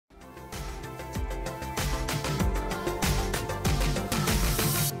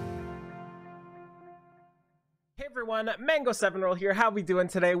Everyone, Mango7Roll here. How we doing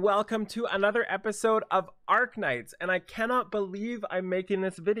today? Welcome to another episode of Arknights, and I cannot believe I'm making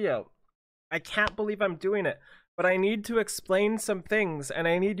this video. I can't believe I'm doing it, but I need to explain some things, and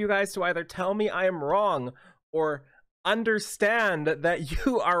I need you guys to either tell me I am wrong or understand that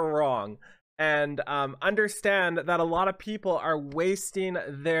you are wrong, and understand that a lot of people are wasting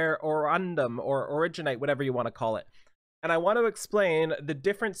their orundum or originite, whatever you want to call it. And I want to explain the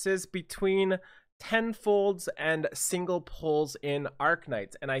differences between tenfolds and single pulls in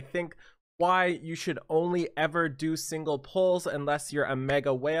Arknights, and I think why you should only ever do single pulls unless you're a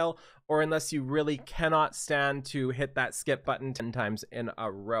mega whale or unless you really cannot stand to hit that skip button 10 times in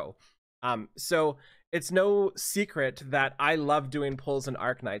a row. So it's no secret that I love doing pulls in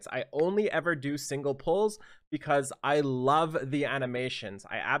Arknights. I only ever do single pulls because I love the animations.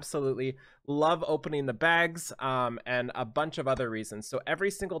 I absolutely love opening the bags and a bunch of other reasons. So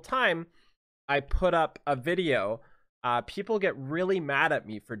every single time I put up a video, people get really mad at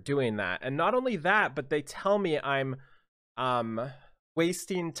me for doing that. And not only that, but they tell me I'm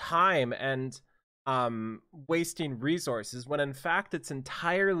wasting time and wasting resources, when in fact it's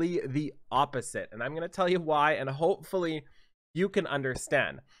entirely the opposite. And I'm going to tell you why, and hopefully you can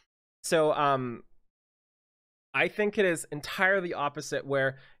understand. So I think it is entirely opposite,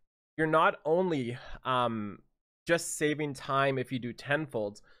 where you're not only just saving time if you do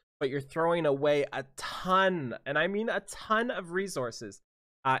tenfolds, but you're throwing away a ton, and I mean a ton of resources.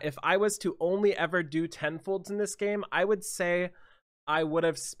 If I was to only ever do tenfolds in this game, I would say I would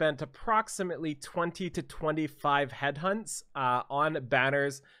have spent approximately 20 to 25 headhunts on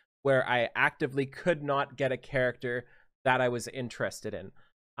banners where I actively could not get a character that I was interested in.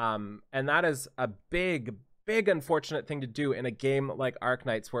 And that is a big unfortunate thing to do in a game like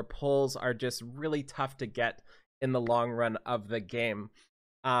Arknights, where pulls are just really tough to get in the long run of the game.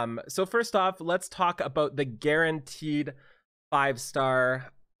 So first off, let's talk about the guaranteed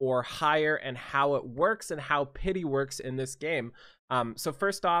 5-star or higher and how it works and how pity works in this game. So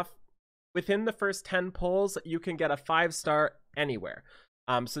first off, within the first 10 pulls, you can get a 5-star anywhere.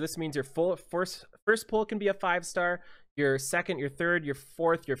 So this means your first pull can be a 5-star, your second, your third, your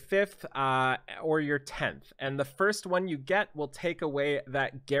fourth, your fifth, or your 10th. And the first one you get will take away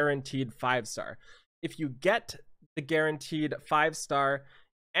that guaranteed 5-star. If you get the guaranteed 5-star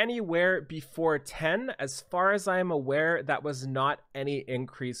anywhere before 10, as far as I'm aware, that was not any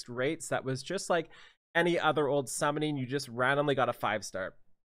increased rates. That was just like any other old summoning. You just randomly got a 5-star.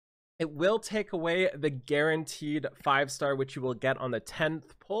 It will take away the guaranteed 5-star, which you will get on the 10th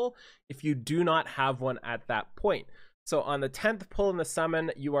pull if you do not have one at that point. So on the 10th pull in the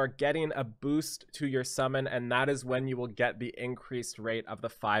summon, you are getting a boost to your summon, and that is when you will get the increased rate of the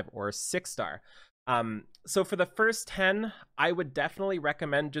 5 or 6-star. So for the first 10, I would definitely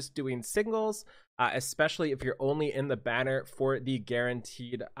recommend just doing singles, especially if you're only in the banner for the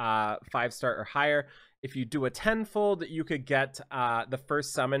guaranteed 5-star or higher. If you do a tenfold, you could get the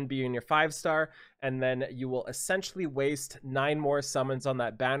first summon being your 5-star, and then you will essentially waste 9 more summons on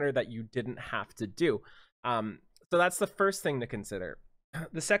that banner that you didn't have to do. So that's the first thing to consider.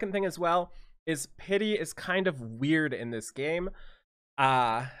 The second thing as well is pity is kind of weird in this game.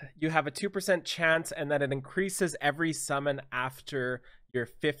 You have a 2% chance, and then it increases every summon after your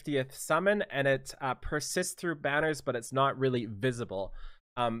 50th summon, and it persists through banners, but it's not really visible.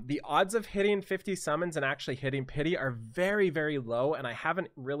 The odds of hitting 50 summons and actually hitting pity are very low, and I haven't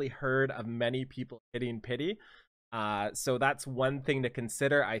really heard of many people hitting pity. So that's one thing to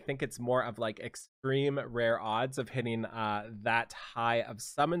consider. I think it's more of like extreme rare odds of hitting that high of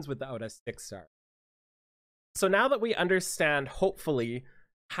summons without a 6-star. So now that we understand, hopefully,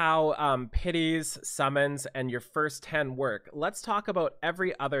 how pities, summons, and your first 10 work, let's talk about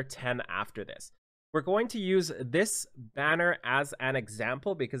every other 10 after this. We're going to use this banner as an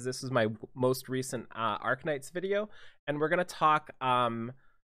example because this is my most recent Arknights video, and we're going to talk about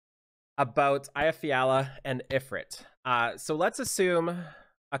Ayafiala and Ifrit. So let's assume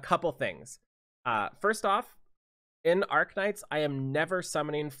a couple things. First off, in Arknights, I am never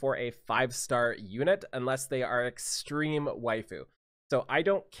summoning for a 5-star unit unless they are extreme waifu. So I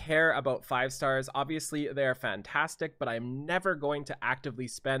don't care about 5-stars. Obviously, they are fantastic, but I'm never going to actively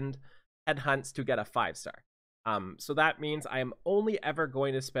spend headhunts to get a 5-star. So that means I am only ever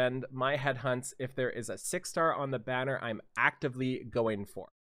going to spend my headhunts if there is a 6-star on the banner I'm actively going for.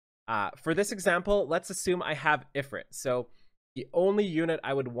 For this example, let's assume I have Ifrit. So the only unit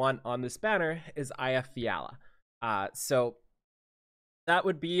I would want on this banner is Ayafiala. So that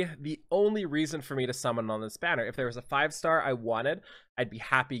would be the only reason for me to summon on this banner. If there was a 5-star I wanted, I'd be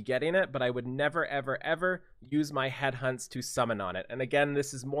happy getting it, but I would never, ever, ever use my headhunts to summon on it. And again,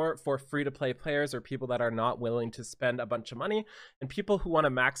 this is more for free-to-play players or people that are not willing to spend a bunch of money, and people who want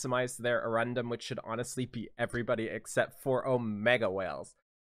to maximize their Arundum, which should honestly be everybody except for Omega Whales.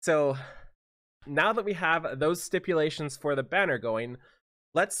 So now that we have those stipulations for the banner going,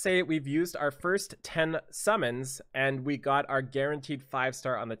 let's say we've used our first 10 summons and we got our guaranteed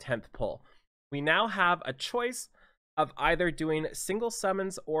 5-star on the 10th pull. We now have a choice of either doing single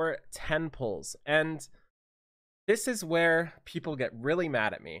summons or 10 pulls. And this is where people get really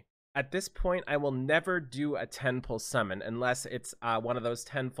mad at me. At this point, I will never do a 10 pull summon unless it's one of those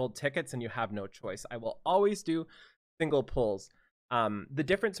 10-fold tickets and you have no choice. I will always do single pulls. The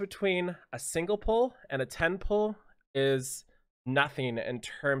difference between a single pull and a 10 pull is nothing in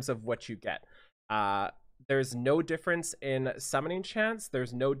terms of what you get. There's no difference in summoning chance.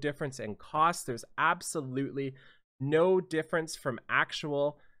 There's no difference in cost. There's absolutely no difference from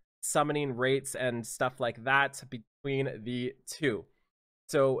actual summoning rates and stuff like that between the two.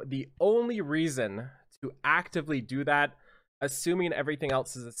 So the only reason to actively do that, assuming everything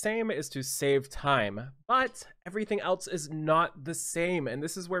else is the same, is to save time. But everything else is not the same. And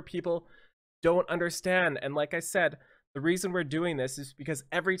this is where people don't understand. And like I said, the reason we're doing this is because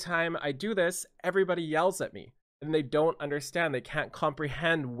every time I do this, everybody yells at me and they don't understand. They can't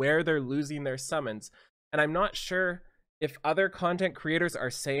comprehend where they're losing their summons. And I'm not sure if other content creators are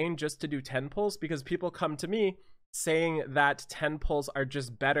saying just to do 10 pulls, because people come to me saying that 10 pulls are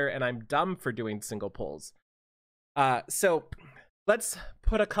just better and I'm dumb for doing single pulls. So let's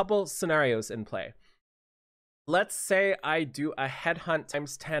put a couple scenarios in play. Let's say I do a headhunt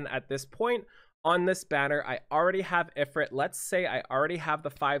times 10 at this point. On this banner, I already have Ifrit. Let's say I already have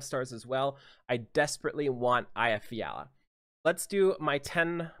the 5-stars as well. I desperately want Ayafiala. Let's do my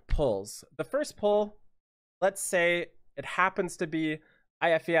 10 pulls. The first pull, let's say it happens to be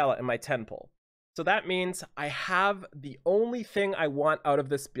Ayafiala in my 10 pull. So that means I have the only thing I want out of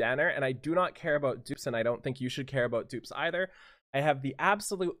this banner, and I do not care about dupes, and I don't think you should care about dupes either. I have the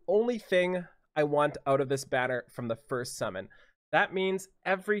absolute only thing I want out of this banner from the first summon. That means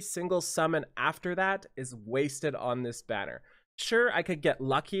every single summon after that is wasted on this banner. Sure, I could get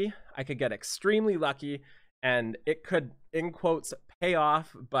lucky. I could get extremely lucky, and it could, in quotes, pay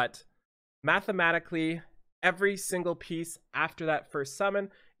off. But mathematically, every single piece after that first summon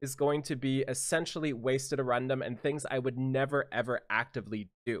is going to be essentially wasted Arundum and things I would never, ever actively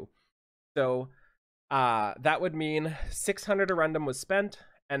do. So that would mean 600 Arundum was spent,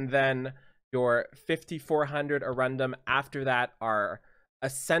 and then your 5,400 Arundum after that are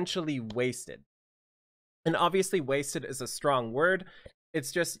essentially wasted. And obviously wasted is a strong word.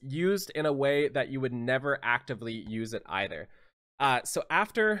 It's just used in a way that you would never actively use it either. So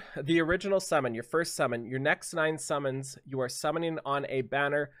after the original summon, your first summon, your next 9 summons, you are summoning on a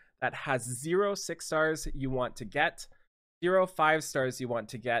banner that has 0 6-stars you want to get, 0 5-stars you want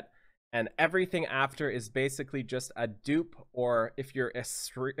to get, and everything after is basically just a dupe, or if you're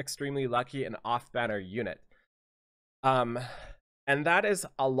extremely lucky, an off-banner unit. And that is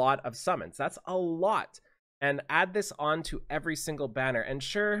a lot of summons. That's a lot. And add this on to every single banner. And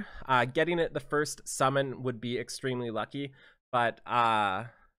sure, getting it the first summon would be extremely lucky, but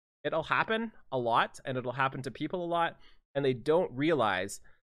it'll happen a lot, and it'll happen to people a lot, and they don't realize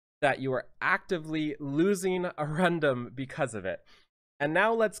that you are actively losing Arundum because of it. And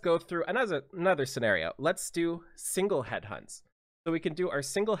now let's go through another scenario. Let's do single headhunts. So we can do our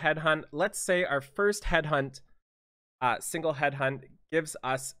single headhunt. Let's say our first headhunt, single headhunt, gives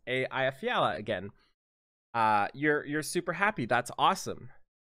us a Ayafiala again. You're super happy. That's awesome.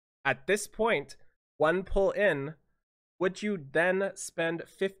 At this point, one pull in, would you then spend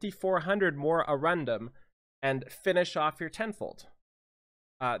 5,400 more Arundum and finish off your 10-fold?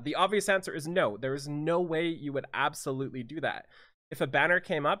 The obvious answer is no. There is no way you would absolutely do that. If a banner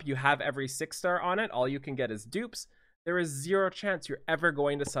came up, you have every 6-star on it, all you can get is dupes, there is 0 chance you're ever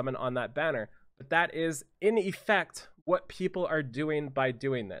going to summon on that banner. But that is, in effect, what people are doing by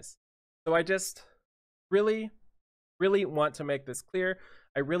doing this. So I just really, really want to make this clear.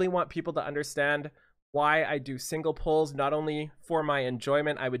 I really want people to understand why I do single pulls, not only for my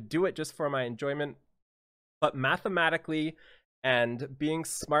enjoyment, I would do it just for my enjoyment, but mathematically and being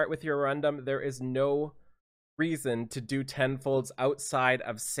smart with your Arundum, there is no reason to do 10-folds outside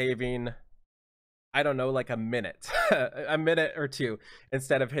of saving, I don't know, like a minute, a minute or two,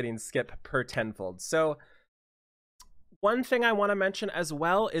 instead of hitting skip per 10-fold. So one thing I want to mention as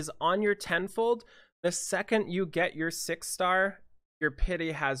well is on your 10-fold, the second you get your 6-star, your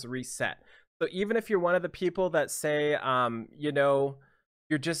pity has reset. So even if you're one of the people that say, you know,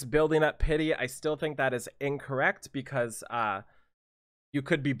 you're just building up pity, I still think that is incorrect, because you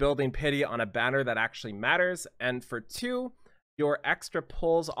could be building pity on a banner that actually matters. And for 2, your extra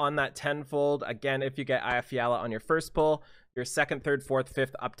pulls on that tenfold, again, if you get Ayafiala on your first pull, your 2nd, 3rd, 4th,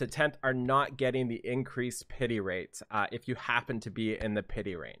 5th, up to 10th are not getting the increased pity rate if you happen to be in the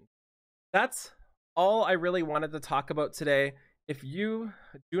pity range. That's all I really wanted to talk about today. If you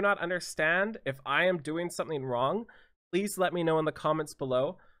do not understand, if I am doing something wrong, please let me know in the comments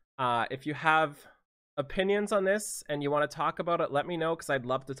below. If you have opinions on this and you want to talk about it, let me know, because I'd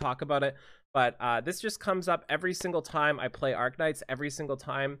love to talk about it. But this just comes up every single time I play Arknights, every single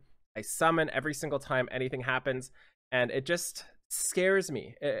time I summon, every single time anything happens, and it just scares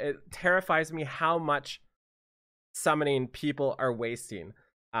me. It terrifies me how much summoning people are wasting.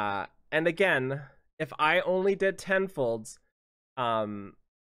 And again, if I only did tenfolds, I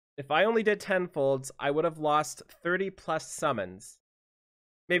would have lost 30 plus summons,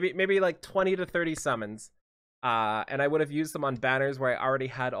 maybe like 20 to 30 summons, and I would have used them on banners where I already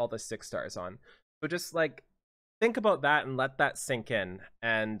had all the 6 stars on. So just like think about that and let that sink in,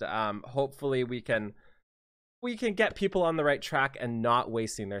 and hopefully we can get people on the right track and not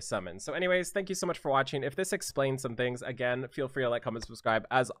wasting their summons. So anyways, thank you so much for watching. If this explains some things, again, feel free to like, comment, subscribe.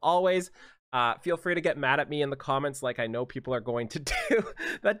 As always, feel free to get mad at me in the comments, like I know people are going to do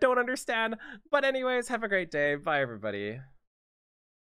that don't understand. But anyways, have a great day. Bye, everybody.